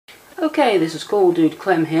Okay, this is Cool Dude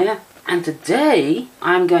Clem here, and today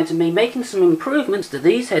I'm going to be making some improvements to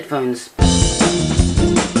these headphones.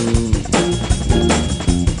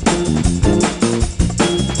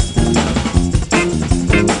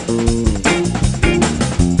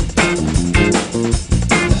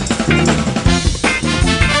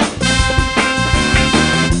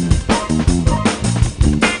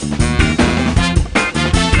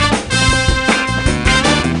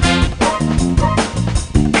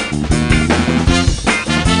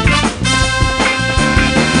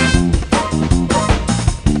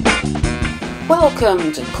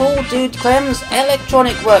 Welcome to Cool Dude Clem's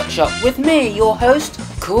Electronic Workshop with me, your host,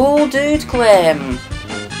 Cool Dude Clem.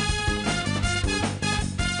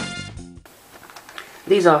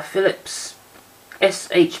 These are Philips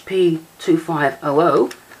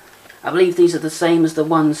SHP2500. I believe these are the same as the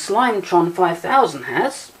ones Slimetron 5000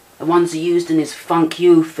 has. The ones he used in his Funk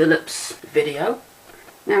You Philips video.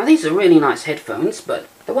 Now these are really nice headphones, but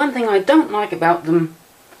the one thing I don't like about them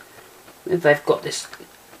is they've got this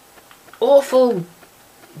awful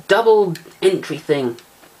double entry thing.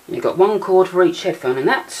 You've got one cord for each headphone, and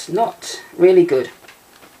that's not really good.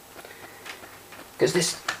 Because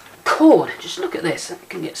this cord, just look at this, it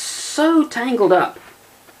can get so tangled up.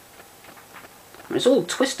 It's all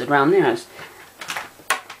twisted around there. It's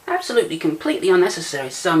absolutely completely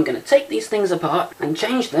unnecessary, so I'm going to take these things apart and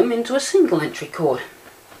change them into a single entry cord.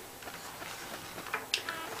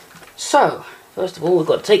 So, first of all, we've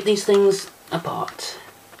got to take these things apart.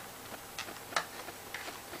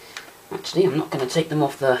 Actually, I'm not going to take them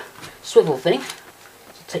off the swivel thing.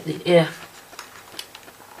 So take the ear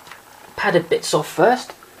padded bits off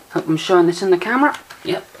first. Hope I'm showing this in the camera.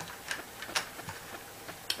 Yep.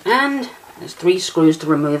 And there's 3 screws to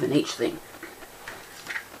remove in each thing.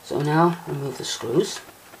 So now, remove the screws.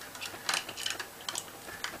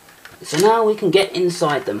 So now we can get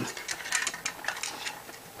inside them.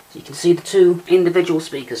 So you can see the 2 individual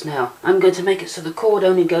speakers now. I'm going to make it so the cord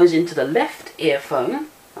only goes into the left earphone.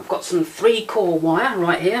 I've got some 3-core wire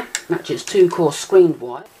right here, matches 2-core screened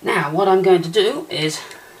wire. Now what I'm going to do is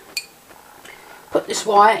put this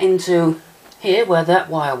wire into here where that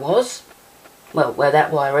wire was, well where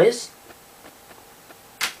that wire is.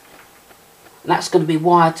 And that's going to be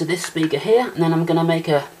wired to this speaker here, and then I'm going to make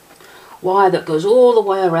a wire that goes all the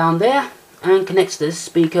way around there and connects to this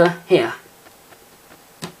speaker here.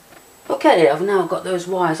 Okay, I've now got those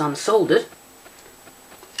wires unsoldered,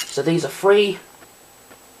 so these are free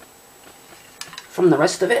from the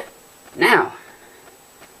rest of it. Now,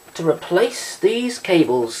 to replace these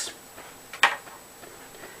cables,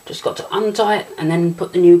 just got to untie it and then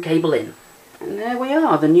put the new cable in. And there we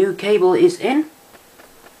are, the new cable is in,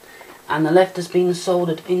 and the left has been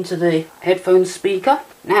soldered into the headphone speaker.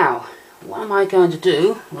 Now, what am I going to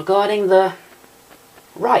do regarding the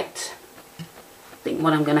right? I think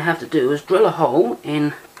what I'm going to have to do is drill a hole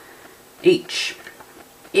in each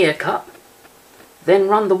ear cup, then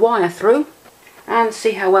run the wire through and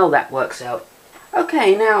see how well that works out.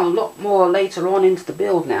 Okay, now a lot more later on into the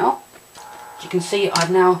build now. As you can see, I've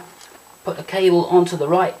now put a cable onto the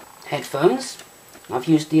right headphones. I've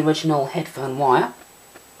used the original headphone wire,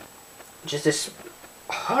 which is this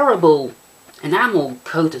horrible enamel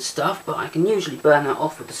coated stuff, but I can usually burn that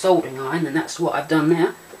off with the soldering iron, and that's what I've done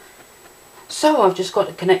there. So I've just got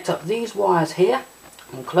to connect up these wires here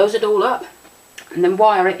and close it all up, and then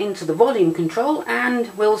wire it into the volume control, and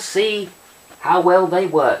we'll see how well they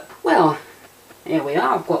work. Well, here we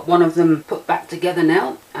are. I've got one of them put back together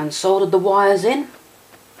now and soldered the wires in.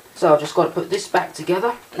 So I've just got to put this back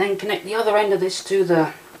together, then connect the other end of this to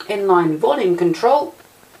the inline volume control,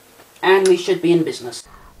 and we should be in business.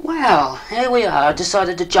 Well, here we are. I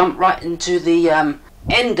decided to jump right into the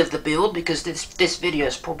end of the build because this video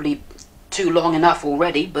is probably too long enough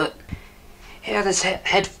already, but here are the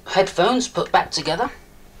headphones put back together.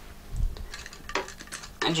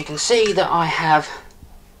 And you can see that I have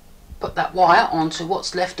put that wire onto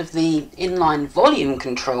what's left of the inline volume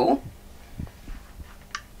control.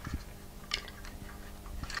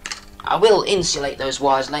 I will insulate those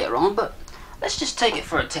wires later on, but let's just take it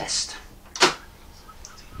for a test.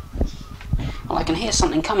 Well, I can hear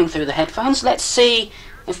something coming through the headphones. Let's see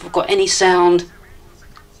if we've got any sound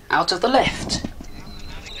out of the left.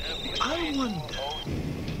 I wonder.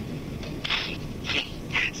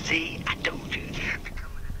 See, I told you.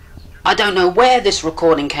 I don't know where this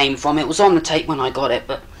recording came from. It was on the tape when I got it,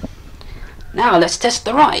 but now let's test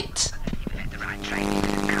the right. You let the right train you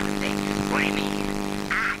didn't come and say, what do you mean?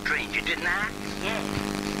 I trained you, didn't I? Yeah.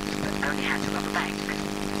 But only had to rub back.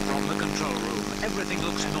 From the control room, everything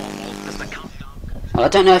looks normal as the countdown. Well, I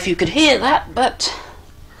don't know if you could hear that, but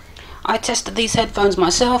I tested these headphones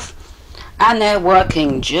myself, And they're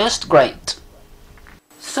working just great.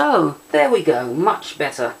 So, there we go, much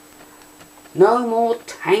better. No more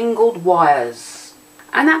tangled wires.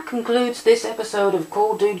 And that concludes this episode of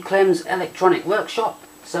Cool Dude Clem's Electronic Workshop.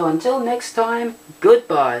 So until next time,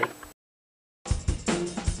 goodbye.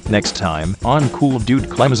 Next time on Cool Dude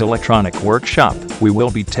Clem's Electronic Workshop, we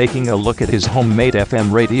will be taking a look at his homemade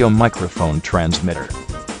FM radio microphone transmitter.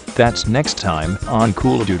 That's next time on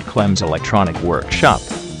Cool Dude Clem's Electronic Workshop.